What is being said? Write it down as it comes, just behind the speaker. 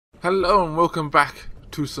Hello and welcome back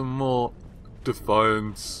to some more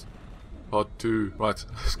Defiance Part 2. Right,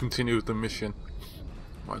 let's continue with the mission.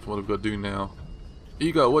 Right, what have we got to do now?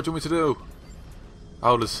 Ego, what do you want me to do?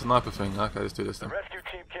 Oh, the sniper thing. Okay, let's do this then. The rescue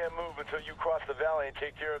team can't move until you cross the valley and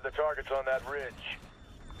take care of the targets on that ridge.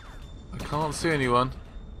 I can't see anyone.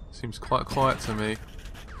 Seems quite quiet to me.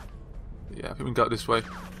 Yeah, I think we can go this way.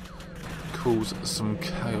 Cause some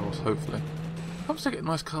chaos, hopefully. How much I get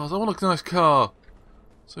nice cars? I want a nice car.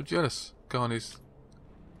 So jealous. Guy on his...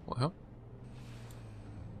 What the hell?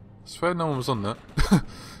 I swear no one was on that.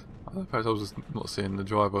 Perhaps I was just not seeing the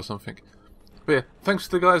driver or something. But yeah, thanks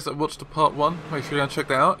to the guys that watched the part 1. Make sure you go and check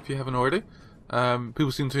that out if you haven't already.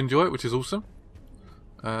 People seem to enjoy it, which is awesome.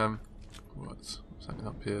 What's happening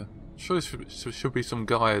up here? Sure, there should be some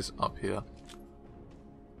guys up here.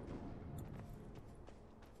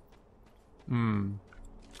 Can't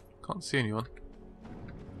see anyone.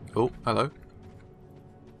 Oh, hello.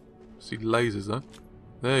 See lasers though.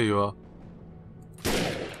 There you are.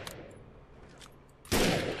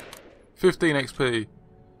 15 XP.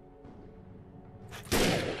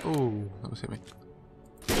 Oh, that was hit me.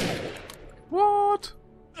 What?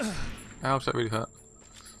 Ouch, that really hurt.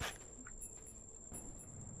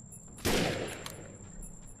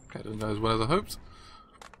 Okay, didn't go as well as I hoped.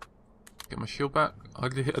 Get my shield back. I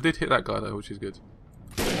did hit that guy though, which is good.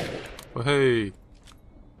 Oh hey.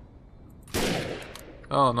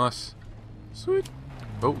 Oh, nice. Sweet.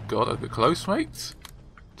 Oh god, a bit close, mate.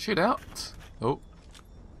 Chill out. Oh.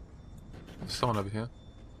 There's someone over here.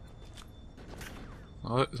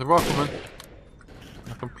 Oh, it's a rifleman.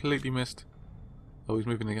 I completely missed. Oh, he's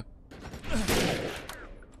moving again.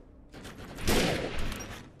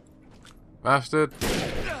 Bastard.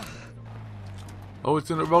 Oh,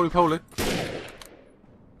 it's in a roly-poly.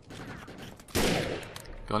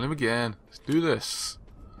 Got him again. Let's do this.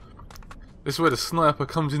 This is where the sniper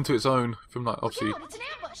comes into its own from, like, obviously...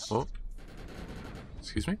 Oh.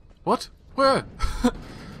 Excuse me? What? Where?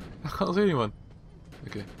 I can't see anyone.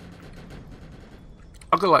 Okay.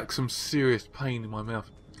 I've got, like, some serious pain in my mouth.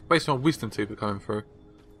 Based on wisdom teeth are coming through.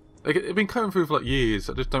 They've been coming through for, like, years.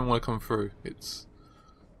 I just don't want to come through. It's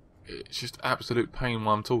just absolute pain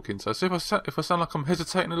while I'm talking. So if I sound like I'm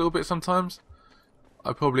hesitating a little bit sometimes,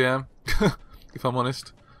 I probably am. If I'm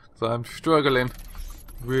honest. So I'm struggling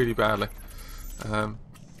really badly.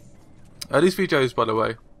 These videos, by the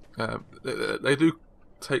way, they do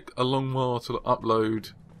take a long while to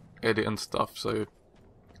upload, edit and stuff, so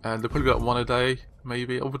they'll probably be like one a day,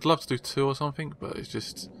 maybe. I would love to do 2 or something, but it's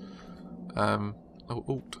just oh,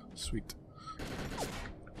 sweet.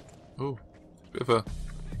 Oh, bit of a...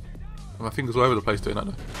 My fingers all over the place doing that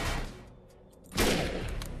now.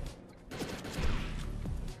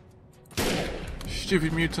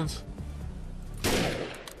 Stupid mutants.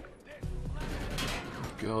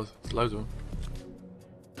 God, there's loads of them.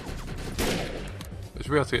 It's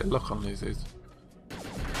really hard to get a lock on these dudes.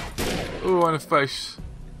 Oh, in the face.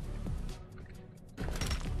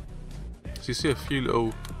 So you see a few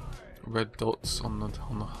little red dots on the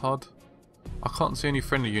HUD. I can't see any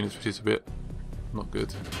friendly units, which is a bit not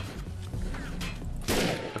good.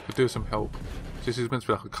 I could do some help. This is meant to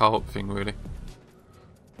be like a co-op thing, really.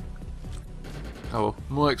 Oh well,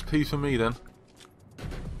 more XP for me then.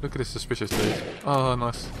 Look at this suspicious dude. Oh,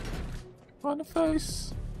 nice. Right in the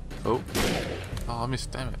face. Oh. Oh, I missed,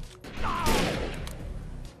 damn it.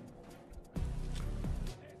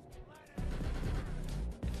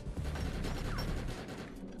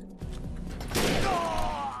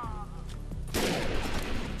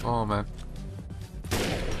 Oh, man.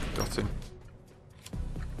 Got him.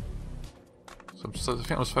 So I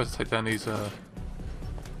think I'm supposed to take down these,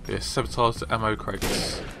 yeah, sabotage the ammo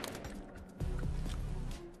crates.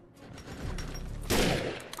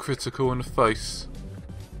 Critical in the face.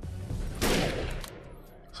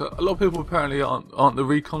 So a lot of people apparently aren't the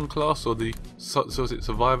recon class or the so is it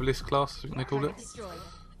survivalist class, I think they call it. Because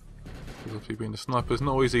obviously being a sniper is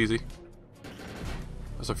not always easy.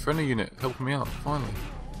 There's a friendly unit helping me out finally.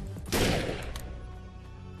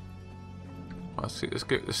 Right,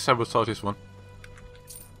 let's sabotage this one.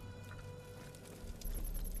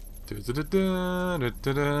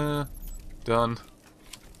 Done.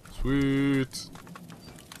 Sweet.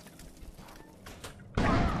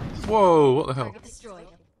 Whoa, what the hell?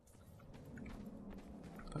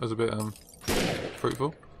 That was a bit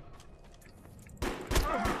fruitful.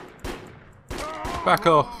 Back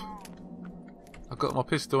off! I've got my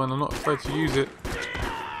pistol and I'm not afraid to use it.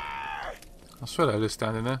 I swear they were just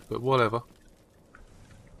standing there, but whatever.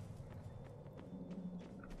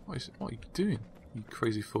 What are you doing, you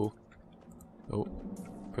crazy fool? Oh,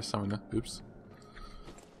 press something there. Oops.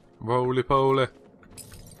 Roly poly.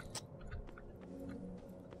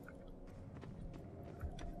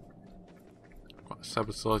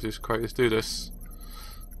 Sabotage this crate. Let's do this.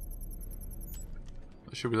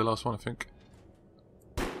 That should be the last one, I think.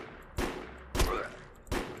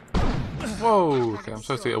 Whoa! Okay, I'm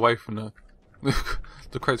supposed to get away from the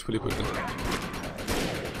the crates pretty quickly.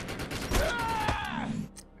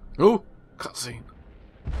 Oh! Cutscene.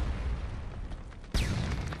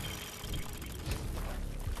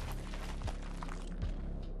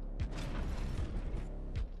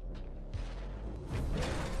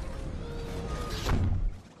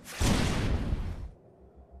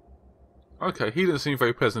 Okay, he didn't seem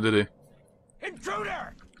very pleasant, did he?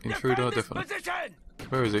 Intruder! Intruder, definitely. Position!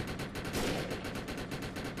 Where is he?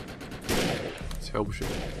 It's hell shit.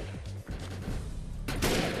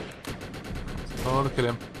 Oh, look at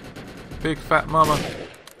him. Big fat mama.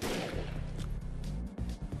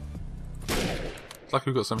 It's like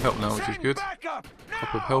we've got some help now, which is good.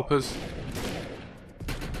 Couple of helpers.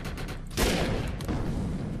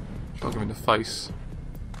 Shot him in the face.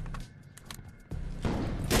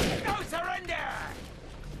 No surrender!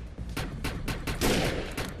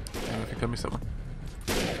 I think I missed that one.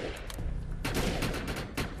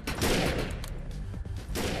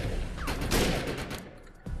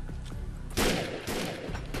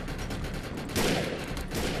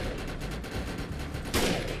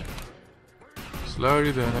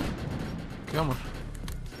 Slowly doing it. Come on.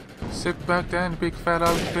 Sit back down, big fat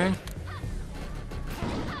old thing.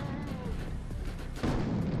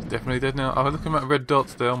 He's definitely dead now. Oh, look at that red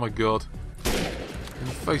dots there. Oh my god. In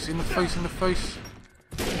the face, in the face, in the face.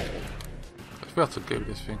 Let's be able to go with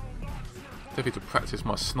this thing. Definitely to practice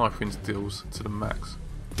my sniping skills to the max.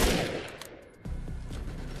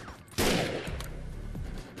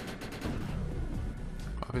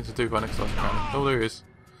 I think to do by next time. Oh, there he is.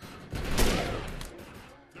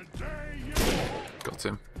 Got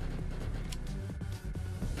him.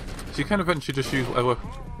 So you can eventually just use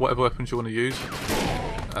whatever weapons you want to use.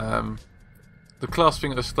 The class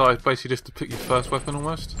thing at the start is basically just to pick your first weapon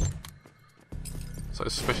almost. So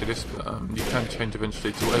it's specialist, but you can change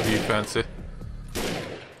eventually to whatever you fancy.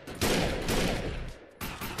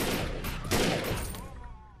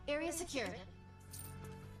 Area secured.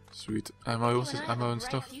 Sweet. Ammo, what's this ammo and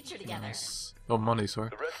stuff? Nice. Oh, money, sorry.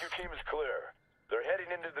 The rescue team is clear. They're heading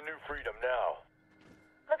into the New Freedom now.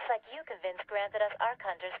 Looks like you convinced Grant that us Ark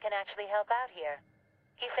Hunters can actually help out here.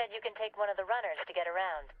 He said you can take one of the runners to get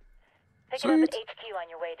around. Pick it up at HQ on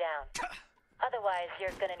your way down. Otherwise,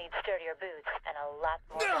 you're gonna need sturdier boots and a lot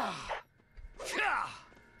more guns.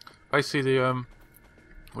 Basically, what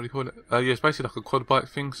do you call it? Yeah, it's basically like a quad bike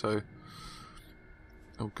thing. So,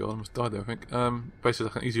 oh god, I almost died there. I think. Basically,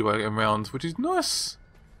 like an easy way of getting around, which is nice.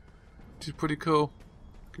 Which is pretty cool.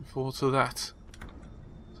 Looking forward to that. So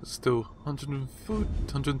it's still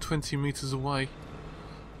 120 meters away.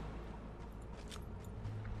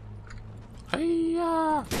 Hey!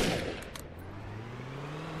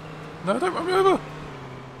 No, don't run me over!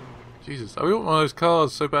 Jesus, I want one of those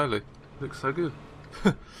cars so badly. It looks so good.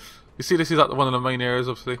 You see, this is like one of the main areas,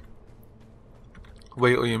 obviously, where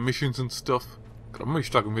you got your missions and stuff. God, I'm really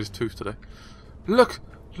struggling with this tooth today. Look!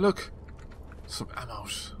 Look! Some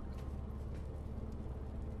ammos.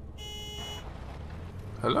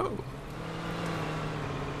 Hello!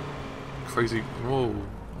 Crazy. Whoa.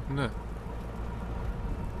 Isn't it?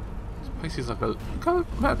 This place is like a. Look how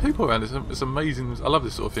many people around. It's amazing. I love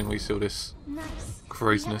this sort of thing where you see all this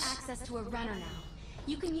craziness. We have access to a runner now.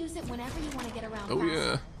 You can use it whenever you want to get around. Oh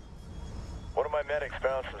yeah. One of my medics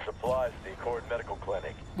found some supplies at the Accord Medical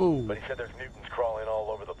Clinic. Whoa. But he said there's mutants crawling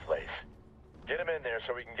all over the place. Get him in there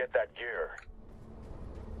so we can get that gear.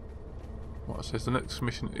 What it says the next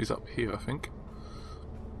mission is up here, I think.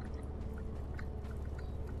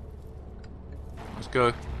 Let's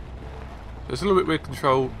go. There's a little bit weird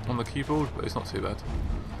control on the keyboard, but it's not too bad.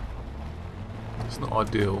 It's not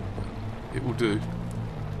ideal, but it will do.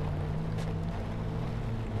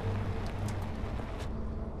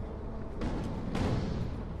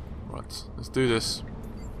 Right, let's do this.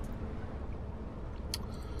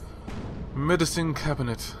 Medicine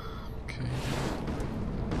cabinet. Okay.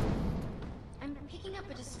 I'm picking up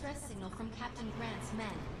a distress signal from Captain Grant's men.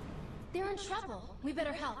 They're in trouble. We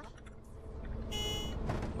better help.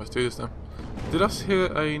 Let's do this then. Did I hear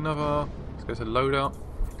another? Let's go to loadout.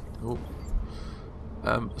 Oh.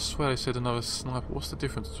 I swear they said another sniper. What's the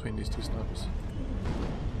difference between these two snipers?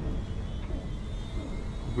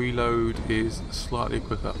 Reload is slightly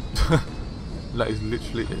quicker. That is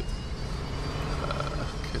literally it.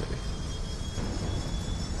 Okay.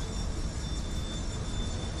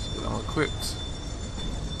 So that one equipped.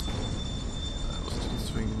 What's the difference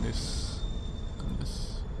between this and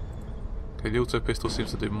this? Okay, the auto pistol seems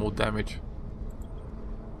to do more damage.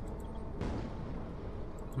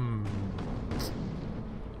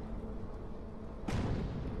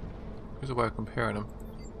 a way of comparing them.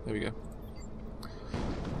 There we go.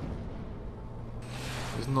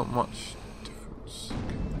 There's not much difference.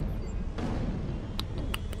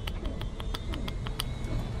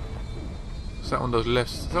 So that one does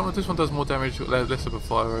less. This one does more damage, less of a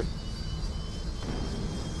fire rate.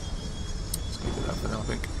 Let's keep it that for now, I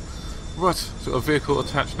think. Right, so a vehicle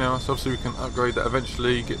attached now, so obviously we can upgrade that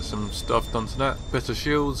eventually, get some stuff done to that. Better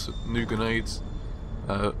shields, new grenades,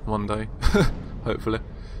 one day, hopefully.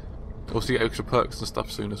 Also get extra perks and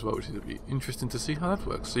stuff soon as well, which is be interesting to see how that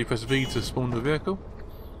works. So you press V to spawn the vehicle,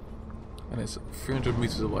 and it's 300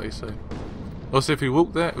 meters away, so... Also if we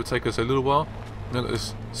walk there, it would take us a little while. And then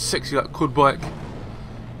this sexy like quad bike,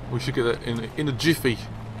 we should get that in a jiffy.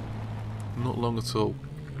 Not long at all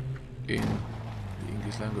in the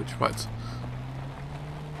English language. Right.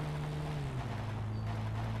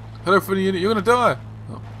 Hello friendly unit, you're gonna die!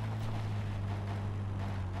 Oh,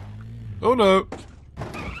 oh no!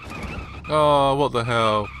 Oh, what the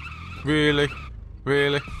hell? Really?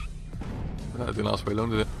 Really? That didn't last very long,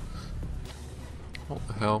 did it? What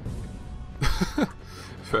the hell?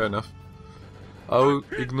 Fair enough. I'll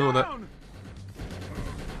ignore that.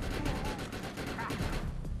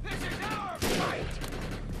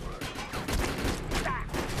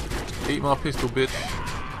 Eat my pistol, bitch.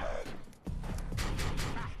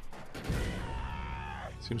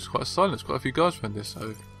 Seems quite silent. There's quite a few guards around this, so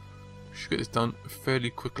we should get this done fairly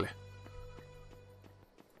quickly.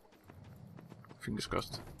 Fingers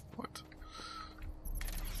crossed. Right.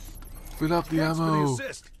 Fill up the ammo.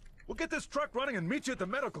 We'll get this truck running and meet you at the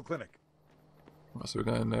medical clinic. Right, so we're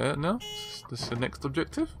going there now. This is the next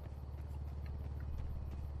objective.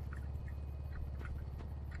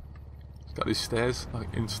 It's got these stairs,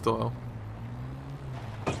 like in style.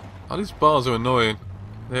 Oh, these bars are annoying.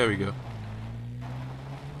 There we go.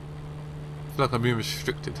 I feel like I'm being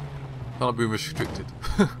restricted. I'm not being restricted.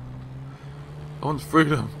 I want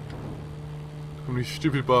freedom from these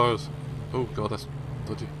stupid bars. Oh god, that's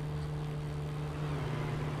dodgy.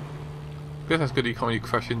 I guess that's good. You can't really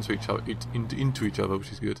crash into each other, into each other,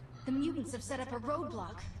 which is good. The mutants have set up a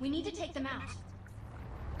roadblock. We need to take them out.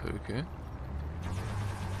 Okay.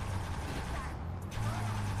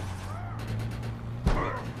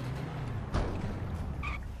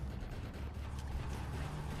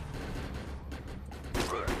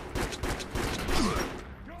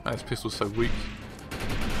 Man, this pistol's so weak.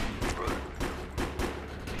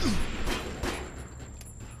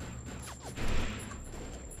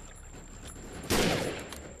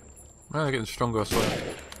 Man, they're getting stronger, I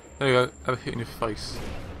swear. There you go, have a hit in your face.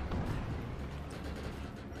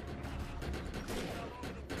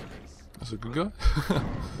 That's a good guy.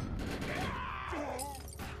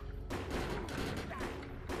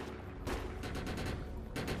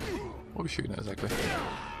 What are we shooting at exactly?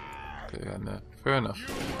 Okay, and there. Fair enough.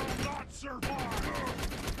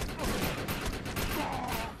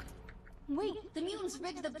 Wait, the mutants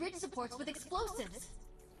rigged the bridge supports with explosives.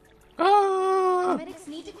 Ah! Medics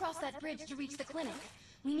need to cross that bridge to reach the clinic.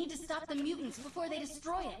 We need to stop the mutants before they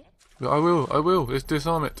destroy it. I will. Let's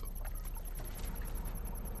disarm it.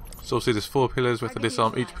 So obviously there's 4 pillars, we have to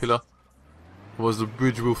disarm each pillar. Otherwise the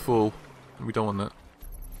bridge will fall. And we don't want that.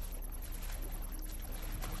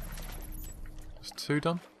 That's 2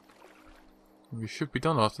 done. We should be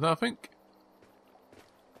done after that, I think.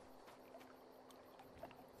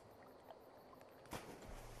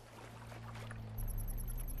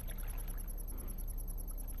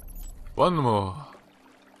 One more.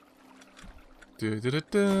 Right.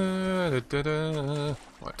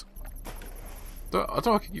 I don't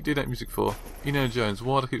know what you do that music for. Indiana Jones,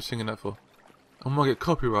 why do I keep singing that for? I might get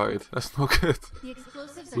copyrighted. That's not good.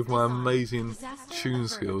 With my amazing tune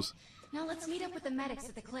skills. Now let's meet up with the medics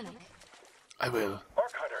at the clinic. I will.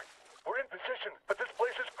 Arc Hunter, we're in position, but this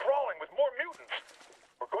place is crawling with more mutants.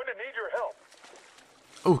 We're going to need your help.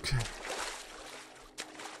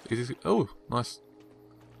 Okay. Oh, nice.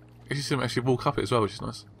 You see them actually walk up it as well, which is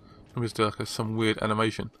nice. Let me just do like some weird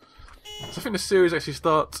animation. So I think the series actually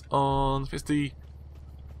starts on, it's the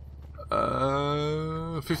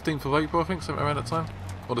 15th of April, I think, something around that time,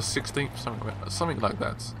 or the 16th, something like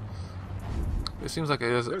that. It seems like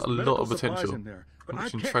it has a lot of potential.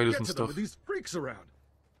 Watching trailers and stuff. With these freaks around.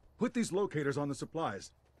 Put these locators on the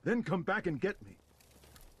supplies, then come back and get me.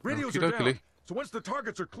 Radios are down, so once the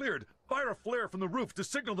targets are cleared, fire a flare from the roof to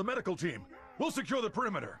signal the medical team. We'll secure the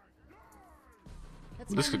perimeter.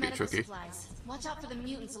 Let's This find could the get medical tricky. supplies. Watch out for the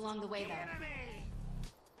mutants along the way there.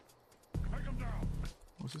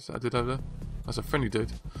 What's this that I did over there? That's a friendly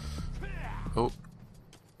dude. Oh.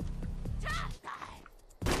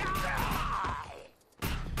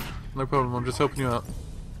 No problem, I'm just helping you out.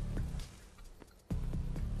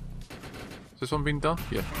 this one been done?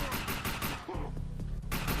 Yeah.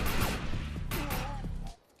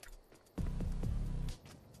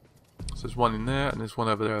 So there's one in there, and there's one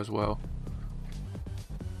over there as well.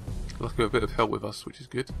 Luckily, a bit of help with us, which is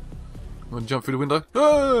good. I'm gonna jump through the window.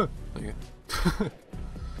 Ah! There you go.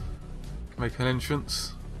 Make an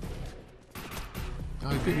entrance. Oh,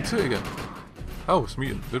 he beat me to it again. Oh, it's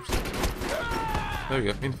mutant. Oops. There we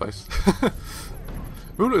go. Interface.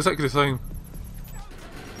 We all look exactly the same.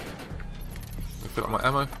 I fill up my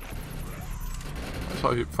ammo.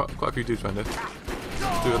 There's quite a few dudes around there. Do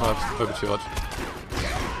a nice overcharge.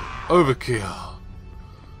 Overkill.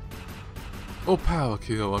 Or power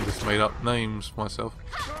kill. I've just made up names for myself.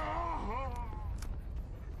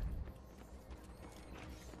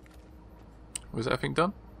 Was everything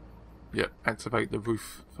done? Yep. Activate the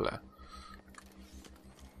roof flare.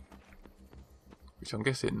 Which I'm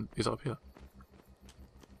guessing is up here.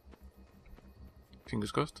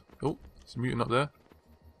 Fingers crossed. Oh, there's a mutant up there.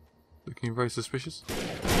 Looking very suspicious.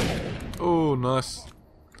 Oh, nice.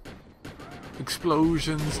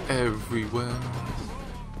 Explosions everywhere.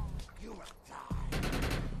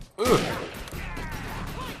 Ugh.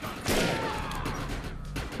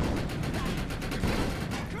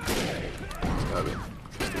 Stab it.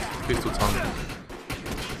 Pistol time.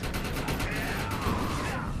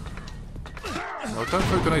 No, don't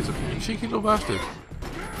throw grenades at me, you cheeky little bastard.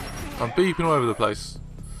 I'm beeping all over the place.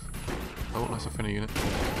 Oh, that's a funny unit.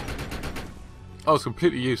 I was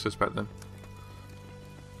completely useless back then.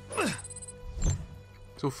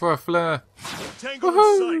 So for a flare. Tango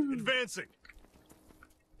in sight, advancing.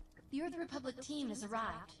 The Earth Republic team has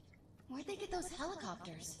arrived. Where'd they get those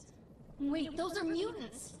helicopters? Wait, those are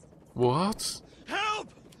mutants! What?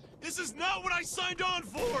 Help! This is not what I signed on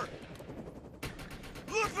for!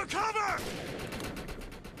 Look for cover!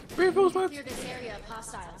 Reinforcements! Clear this area of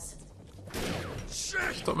hostiles.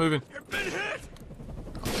 Shit! Stop moving. You've been hit!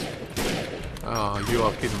 Ah, oh, you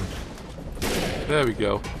are kidding me. There we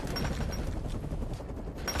go.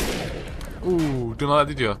 Ooh, didn't like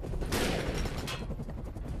that, did you?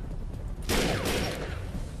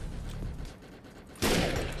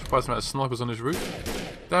 Surprised amount of snipers on this roof.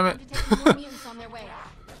 Damn it!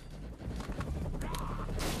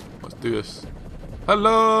 Let's do this.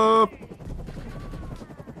 Hello!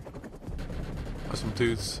 There's some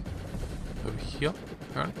dudes over here,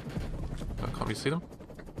 apparently. I can't really see them.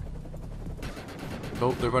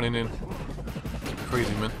 Oh, they're running in.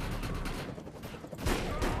 Crazy man.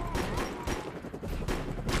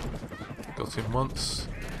 Got him once.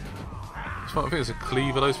 I think it's a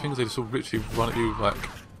cleaver, those things, they just all literally run at you like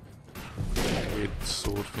a weird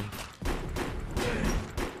sword thing.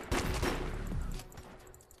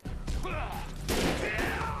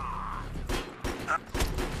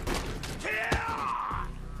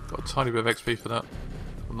 Got a tiny bit of XP for that.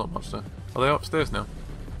 Well, not much though. Are they upstairs now?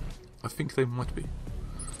 I think they might be.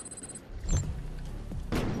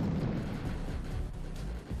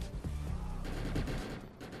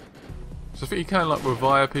 So I think you can like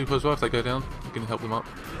revive people as well if they go down. You can help them up.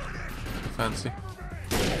 Fancy.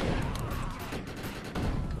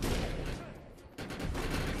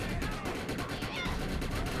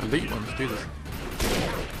 Elite ones do this.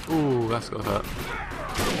 Ooh, that's gotta hurt.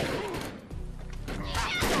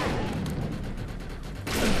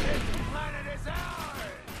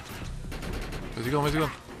 Where's he gone? Where's he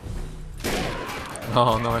gone?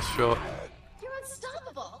 Oh, nice shot. You're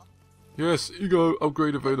unstoppable. Yes, ego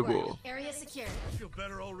upgrade available. Area secure. I feel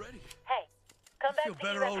better already. Hey, come back feel to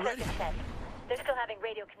better US already. Circuit Set. They're still having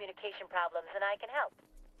radio communication problems, and I can help.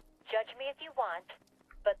 Judge me if you want,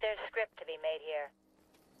 but there's script to be made here.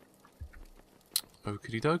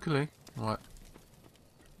 Okie dokie. Right.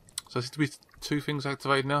 So there seems to be two things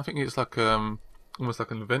activated now. I think it's like almost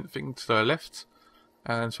like an event thing to the left,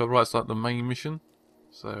 and to the right's like the main mission.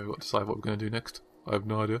 So we've got to decide what we're going to do next. I have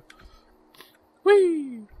no idea.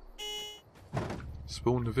 Whee!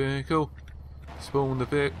 Spawn the vehicle. Spawn the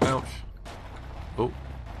vehicle. Ouch. Oh.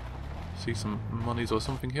 See some monies or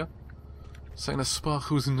something here. Saying that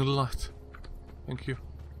sparkles in the light. Thank you.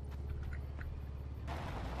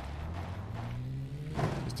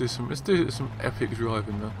 Let's do some epic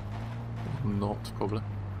driving though. Not probably.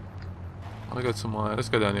 Let's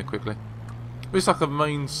go down here quickly. It's like a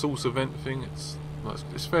main source event thing. It's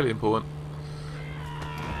fairly important.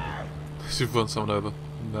 Let's run someone over.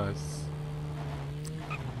 Nice.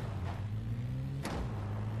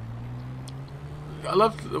 I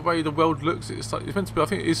love the way the world looks. It's like it's meant to be. I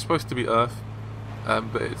think it is supposed to be Earth,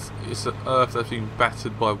 but it's an Earth that's been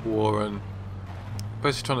battered by war and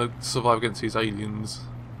basically trying to survive against these aliens.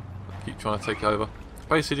 That keep trying to take over.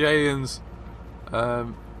 Basically, the aliens,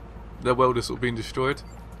 their world is sort of being destroyed,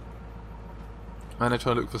 Man, they're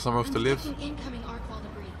trying to look for somewhere else to live. Incoming arcball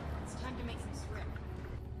debris. It's time to make some script.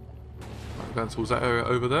 Right, going towards that area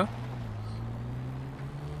over there.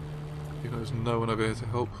 Even though there's no one over here to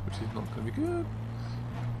help, which is not going to be good.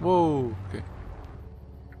 Whoa, okay.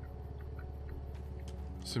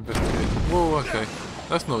 Let's investigate. Whoa, okay.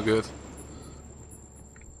 That's not good.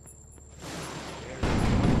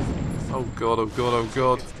 Oh god, oh god, oh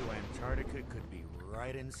god. To Antarctica could be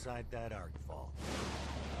right inside that arcfall.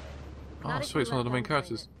 Oh, sweet, it's one of the main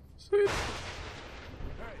characters. Sweet.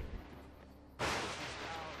 Hey.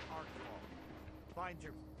 Find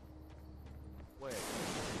your way.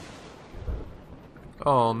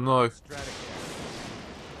 Oh no.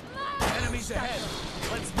 Enemies ahead.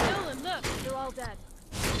 Let's move. Nolan, look, they're all dead.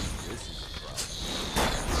 This is a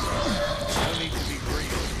problem. No need to be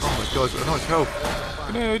greedy. Oh my god, got nice health.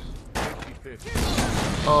 Grenade.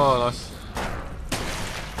 50-50. Oh, nice.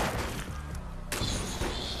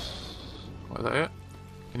 What, is that it?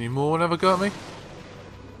 Any more never got me? Yeah,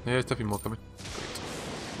 there's definitely more coming.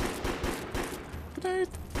 Great. Grenade.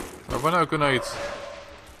 I've run out of grenades.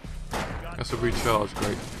 That's a recharge,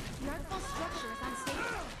 great. The arcball structure is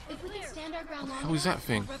unstable. If we can stand our ground long How is that enough,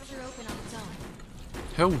 thing? it'll rupture open on its own.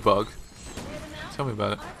 Hell bug? Clear them out. Tell me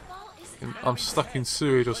about it. Arcball is I'm stuck in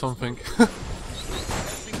sewage or something.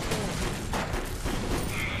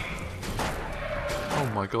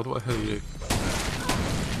 Oh my god, what the hell are you?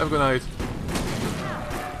 Have a grenade.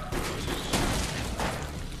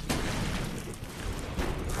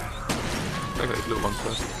 Take out these little ones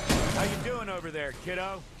first. How you doing over there,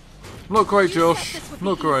 kiddo? Not great, You said Josh. this would be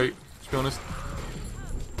Not easy. great, to be honest.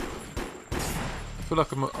 I feel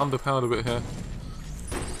like I'm underpowered a bit here.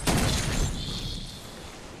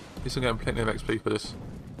 At least I'm getting plenty of XP for this.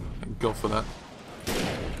 Thank God for that.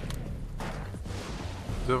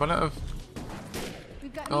 Do I run out of...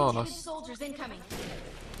 We've got Oh, mutated nice. soldiers incoming.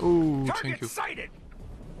 Ooh, thank Target you. sighted.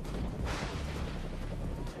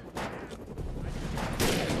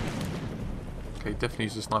 Okay, definitely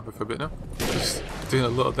use the sniper for a bit now. Just doing a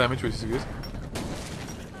lot of damage, which is good.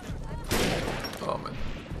 Oh man.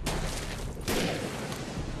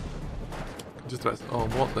 Just about. Oh,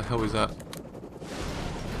 what the hell is that?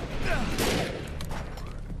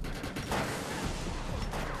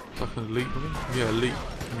 It's like an elite one? Yeah, elite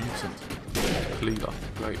mutant. Cleaver.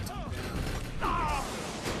 Great.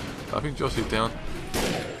 I think Josh is down.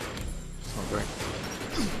 It's not great.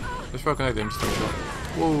 Let's throw a grenade at him. Just take a shot.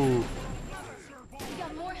 Whoa. We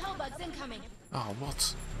got more hellbugs incoming. Oh,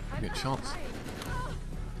 what? Give me a chance.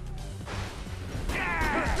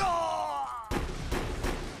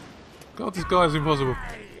 God, this guy is impossible.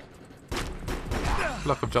 I feel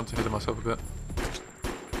like I've jumped ahead of myself a bit.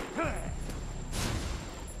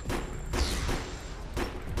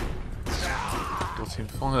 Got him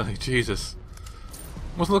finally, Jesus.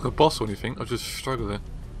 Wasn't like a boss or anything, I was just struggling.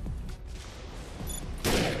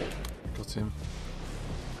 Got him.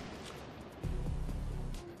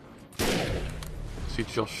 See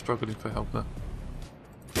Josh struggling for help there.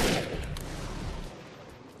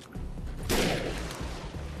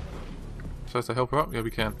 So to help her up? Yeah,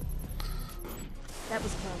 we can. That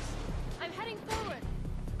was close. I'm heading forward.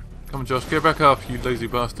 Come on, Josh, get back up, you lazy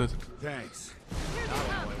bastard. Thanks. Here they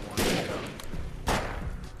come.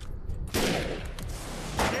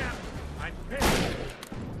 Yeah, I'm pinned.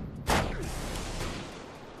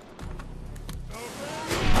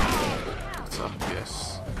 What's up?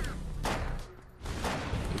 Yes.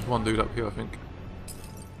 There's one dude up here, I think.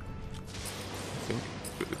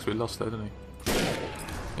 It looks a bit lost there, doesn't he?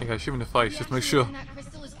 There you go, shoot him in the face, just make sure. That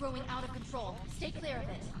crystal is growing out of control. Stay clear of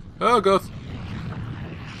it. Oh god!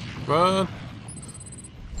 Run!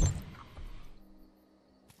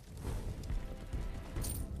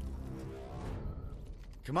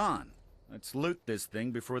 Come on, let's loot this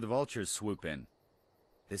thing before the vultures swoop in.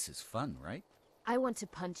 This is fun, right? I want to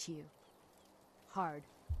punch you. Hard.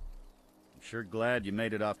 I'm sure glad you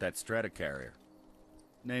made it off that stratocarrier.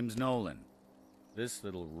 Name's Nolan. This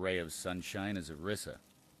little ray of sunshine is Arissa.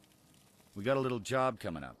 We got a little job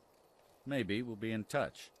coming up. Maybe we'll be in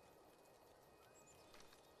touch.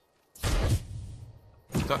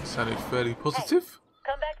 That sounded fairly positive.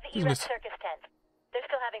 Come back to the Isn't EREP it? circus tent. They're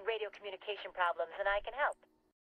still having radio communication problems, and I can help.